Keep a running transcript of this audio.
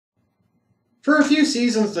For a few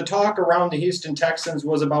seasons, the talk around the Houston Texans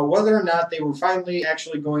was about whether or not they were finally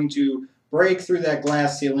actually going to break through that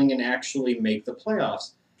glass ceiling and actually make the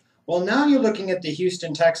playoffs. Well, now you're looking at the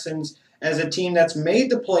Houston Texans as a team that's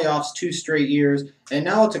made the playoffs 2 straight years, and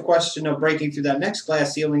now it's a question of breaking through that next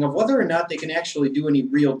glass ceiling of whether or not they can actually do any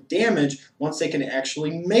real damage once they can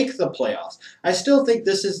actually make the playoffs. I still think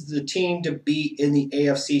this is the team to beat in the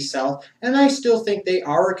AFC South, and I still think they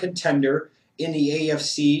are a contender in the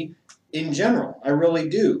AFC in general. I really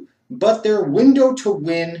do. But their window to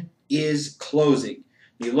win is closing.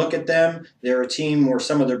 You look at them, they're a team where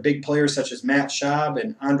some of their big players, such as Matt Schaub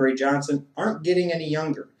and Andre Johnson, aren't getting any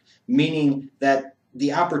younger, meaning that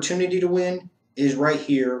the opportunity to win is right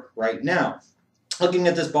here, right now. Looking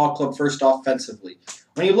at this ball club first offensively,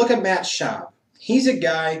 when you look at Matt Schaub, he's a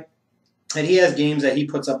guy that he has games that he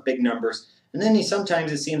puts up big numbers, and then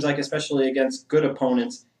sometimes it seems like, especially against good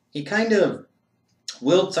opponents, he kind of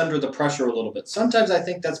wilts under the pressure a little bit. Sometimes I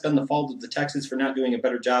think that's been the fault of the Texans for not doing a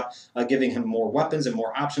better job giving him more weapons and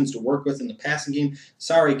more options to work with in the passing game.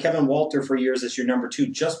 Sorry, Kevin Walter for years as your number 2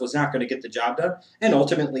 just was not going to get the job done, and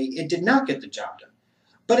ultimately it did not get the job done.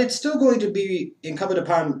 But it's still going to be incumbent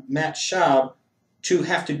upon Matt Schaub to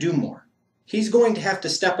have to do more. He's going to have to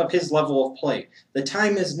step up his level of play. The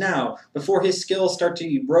time is now. Before his skills start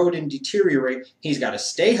to erode and deteriorate, he's got to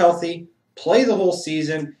stay healthy, play the whole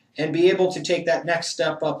season, and be able to take that next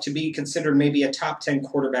step up to be considered maybe a top 10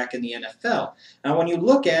 quarterback in the NFL. Now, when you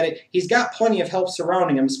look at it, he's got plenty of help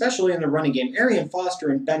surrounding him, especially in the running game. Arian Foster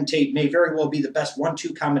and Ben Tate may very well be the best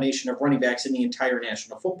 1-2 combination of running backs in the entire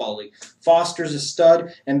National Football League. Foster's a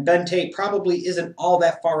stud, and Ben Tate probably isn't all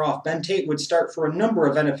that far off. Ben Tate would start for a number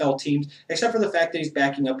of NFL teams, except for the fact that he's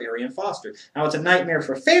backing up Arian Foster. Now, it's a nightmare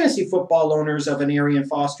for fantasy football owners of an Arian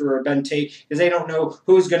Foster or a Ben Tate, because they don't know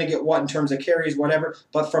who's going to get what in terms of carries, whatever,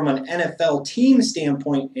 but from an NFL team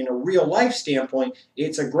standpoint, in a real-life standpoint,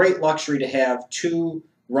 it's a great luxury to have 2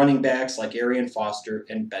 running backs like Arian Foster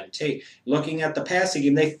and Ben Tate. Looking at the passing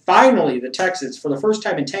game, the Texans, for the first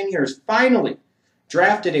time in 10 years, finally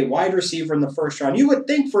drafted a wide receiver in the first round. You would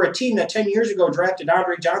think for a team that 10 years ago drafted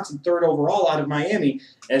Andre Johnson 3rd overall out of Miami,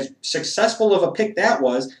 as successful of a pick that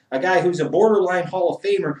was, a guy who's a borderline Hall of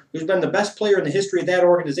Famer, who's been the best player in the history of that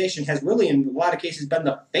organization, has really in a lot of cases been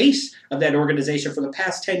the face of that organization for the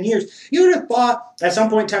past 10 years. You would have thought at some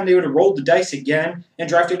point in time they would have rolled the dice again and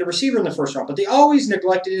drafted a receiver in the first round, but they always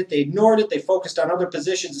neglected it, they ignored it, they focused on other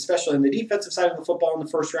positions, especially on the defensive side of the football in the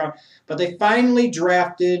first round, but they finally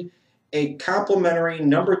drafted a complimentary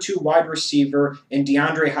number 2 wide receiver in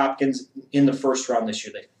DeAndre Hopkins in the first round this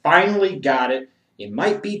year. They finally got it. It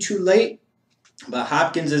might be too late, but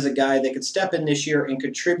Hopkins is a guy that could step in this year and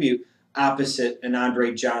contribute opposite an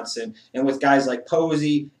Andre Johnson. And with guys like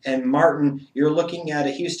Posey and Martin, you're looking at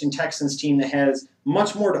a Houston Texans team that has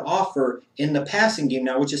much more to offer in the passing game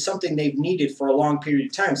now, which is something they've needed for a long period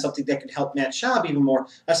of time, something that could help Matt Schaub even more,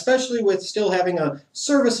 especially with still having a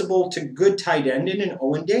serviceable to good tight end in an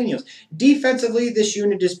Owen Daniels. Defensively, this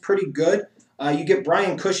unit is pretty good. You get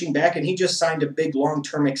Brian Cushing back, and he just signed a big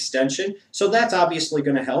long-term extension, so that's obviously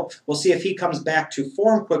going to help. We'll see if he comes back to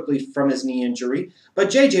form quickly from his knee injury.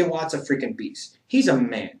 But J.J. Watt's a freaking beast. He's a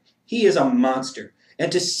man. He is a monster.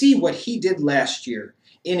 And to see what he did last year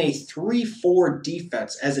in a 3-4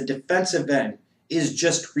 defense as a defensive end is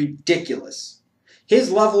just ridiculous.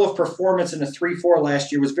 His level of performance in a 3-4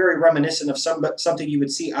 last year was very reminiscent of something you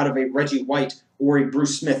would see out of a Reggie White or a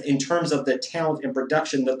Bruce Smith in terms of the talent and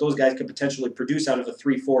production that those guys could potentially produce out of a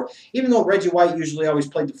 3-4. Even though Reggie White usually always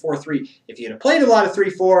played the 4-3, if he had played a lot of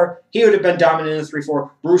 3-4, he would have been dominant in a 3-4.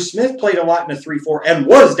 Bruce Smith played a lot in a 3-4 and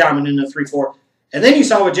was dominant in a 3-4. And then you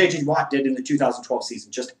saw what J.J. Watt did in the 2012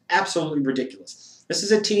 season. Just absolutely ridiculous. This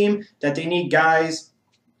is a team that they need guys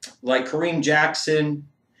like Kareem Jackson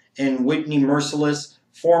and Whitney Merciless,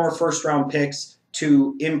 former first-round picks,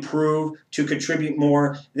 to improve, to contribute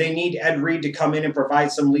more. They need Ed Reed to come in and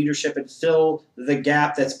provide some leadership and fill the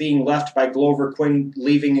gap that's being left by Glover Quinn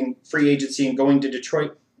leaving in free agency and going to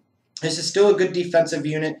Detroit. This is still a good defensive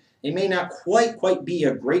unit. They may not quite be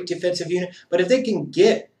a great defensive unit, but if they can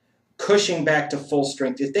get Cushing back to full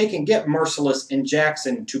strength, if they can get Merciless and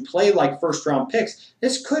Jackson to play like first-round picks,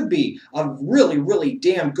 this could be a really, really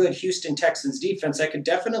damn good Houston Texans defense that could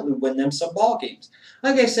definitely win them some ball games.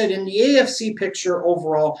 Like I said, in the AFC picture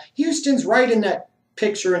overall, Houston's right in that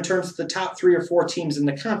picture in terms of the top 3 or 4 teams in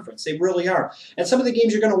the conference. They really are. And some of the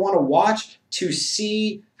games you're going to want to watch to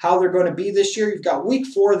see how they're going to be this year. You've got Week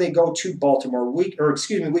 4, they go to Baltimore. Week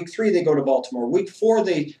 3, they go to Baltimore. Week 4,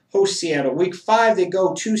 they host Seattle. Week 5, they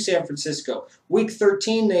go to San Francisco. Week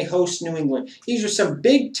 13, they host New England. These are some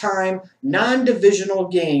big-time, non-divisional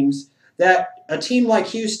games that a team like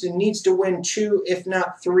Houston needs to win 2, if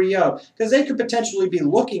not 3 of, because they could potentially be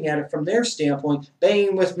looking at it from their standpoint,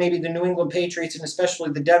 banging with maybe the New England Patriots and especially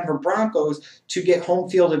the Denver Broncos to get home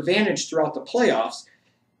field advantage throughout the playoffs.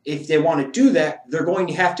 If they want to do that, they're going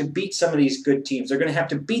to have to beat some of these good teams. They're going to have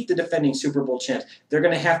to beat the defending Super Bowl champs. They're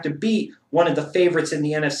going to have to beat one of the favorites in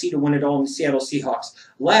the NFC to win it all in the Seattle Seahawks.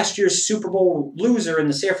 Last year's Super Bowl loser in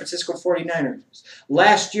the San Francisco 49ers.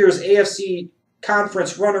 Last year's AFC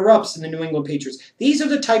conference runner-ups in the New England Patriots. These are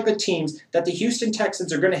the type of teams that the Houston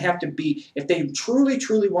Texans are going to have to beat if they truly,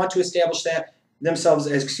 truly want to establish that themselves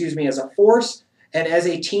as a force and as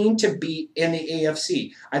a team to beat in the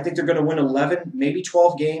AFC. I think they're going to win 11, maybe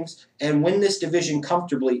 12 games and win this division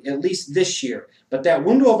comfortably, at least this year. But that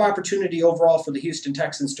window of opportunity overall for the Houston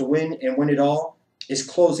Texans to win and win it all is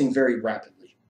closing very rapidly.